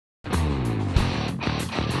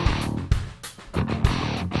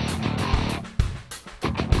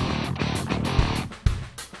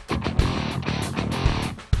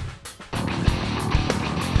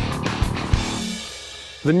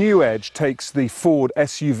The new Edge takes the Ford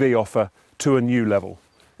SUV offer to a new level.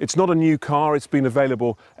 It's not a new car, it's been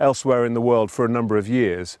available elsewhere in the world for a number of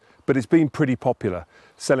years, but it's been pretty popular,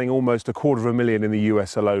 selling almost 250,000 in the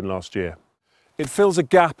US alone last year. It fills a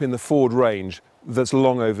gap in the Ford range that's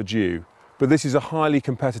long overdue, but this is a highly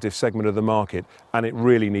competitive segment of the market and it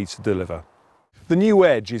really needs to deliver. The new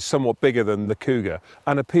Edge is somewhat bigger than the Cougar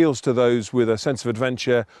and appeals to those with a sense of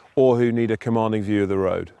adventure or who need a commanding view of the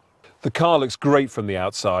road. The car looks great from the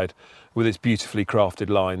outside with its beautifully crafted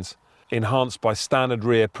lines, enhanced by standard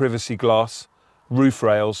rear privacy glass, roof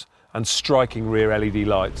rails and striking rear LED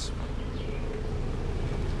lights.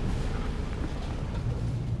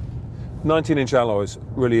 19-inch alloys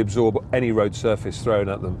really absorb any road surface thrown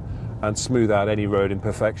at them and smooth out any road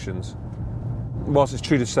imperfections. Whilst it's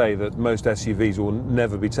true to say that most SUVs will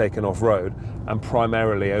never be taken off-road and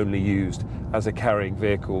primarily only used as a carrying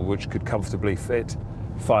vehicle which could comfortably fit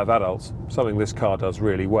 5 adults, something this car does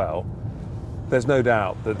really well, there's no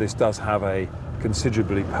doubt that this does have a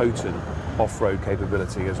considerably potent off-road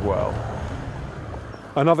capability as well.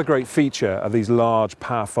 Another great feature are these large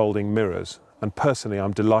power folding mirrors, and personally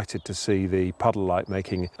I'm delighted to see the puddle light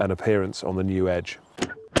making an appearance on the new Edge.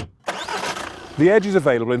 The Edge is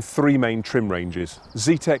available in 3 main trim ranges: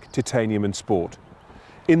 Zetec, Titanium and Sport.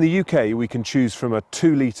 In the UK, we can choose from a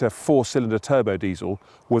 2-litre 4-cylinder turbo diesel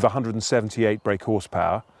with 178 brake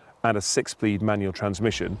horsepower and a 6-speed manual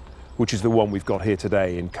transmission, which is the one we've got here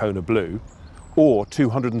today in Kona Blue, or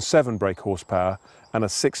 207 brake horsepower and a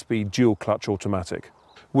 6-speed dual-clutch automatic.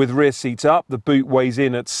 With rear seats up, the boot weighs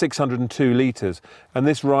in at 602 litres, and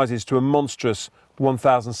this rises to a monstrous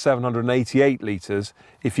 1,788 litres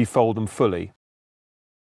if you fold them fully.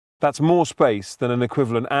 That's more space than an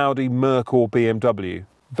equivalent Audi, Merc or BMW.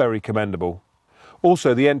 Very commendable.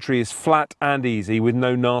 Also, the entry is flat and easy with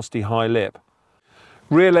no nasty high lip.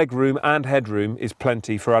 Rear leg room and headroom is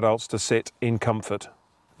plenty for adults to sit in comfort.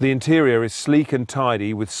 The interior is sleek and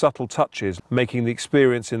tidy with subtle touches, making the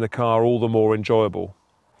experience in the car all the more enjoyable.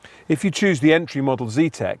 If you choose the entry model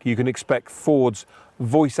Zetec, you can expect Ford's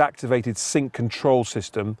voice-activated sync control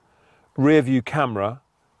system, rear view camera,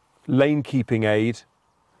 lane keeping aid,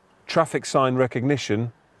 traffic sign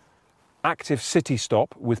recognition, active city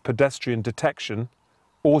stop with pedestrian detection,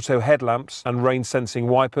 auto headlamps and rain sensing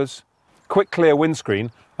wipers, quick clear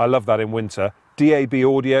windscreen, I love that in winter, DAB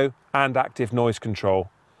audio and active noise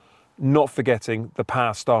control. Not forgetting the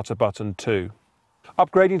power starter button too.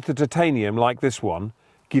 Upgrading to titanium like this one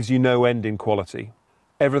gives you no end in quality.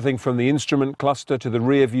 Everything from the instrument cluster to the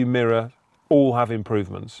rear view mirror all have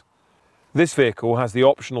improvements. This vehicle has the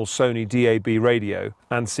optional Sony DAB radio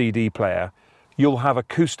and CD player. You'll have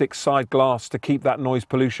acoustic side glass to keep that noise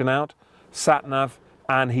pollution out, sat-nav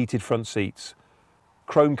and heated front seats,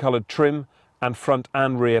 chrome-coloured trim and front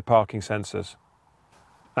and rear parking sensors.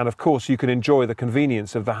 And of course you can enjoy the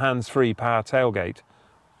convenience of the hands-free power tailgate.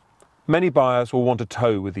 Many buyers will want a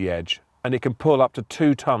tow with the Edge, and it can pull up to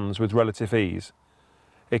 2 tons with relative ease.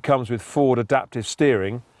 It comes with Ford adaptive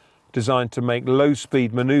steering, designed to make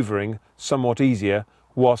low-speed manoeuvring somewhat easier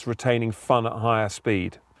whilst retaining fun at higher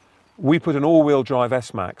speed. We put an all-wheel drive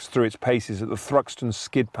S-Max through its paces at the Thruxton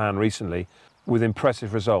Skid Pan recently with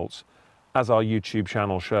impressive results, as our YouTube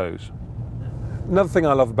channel shows. Another thing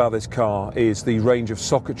I love about this car is the range of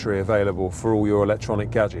socketry available for all your electronic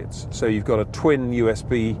gadgets. So you've got a twin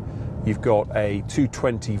USB, you've got a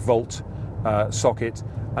 220 volt socket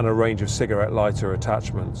and a range of cigarette lighter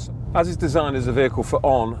attachments. As it's designed as a vehicle for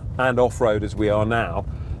on and off-road as we are now,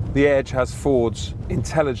 the Edge has Ford's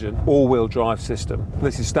intelligent all-wheel drive system.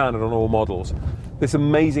 This is standard on all models. This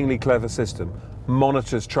amazingly clever system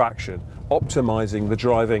monitors traction, optimizing the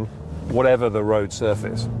driving whatever the road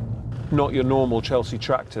surface. Not your normal Chelsea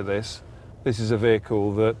tractor this. This is a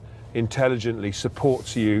vehicle that intelligently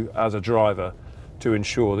supports you as a driver to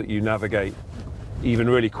ensure that you navigate even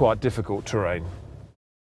really quite difficult terrain.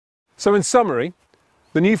 So in summary,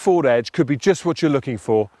 the new Ford Edge could be just what you're looking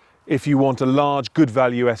for if you want a large, good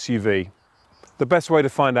value SUV. The best way to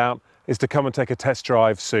find out is to come and take a test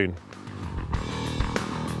drive soon.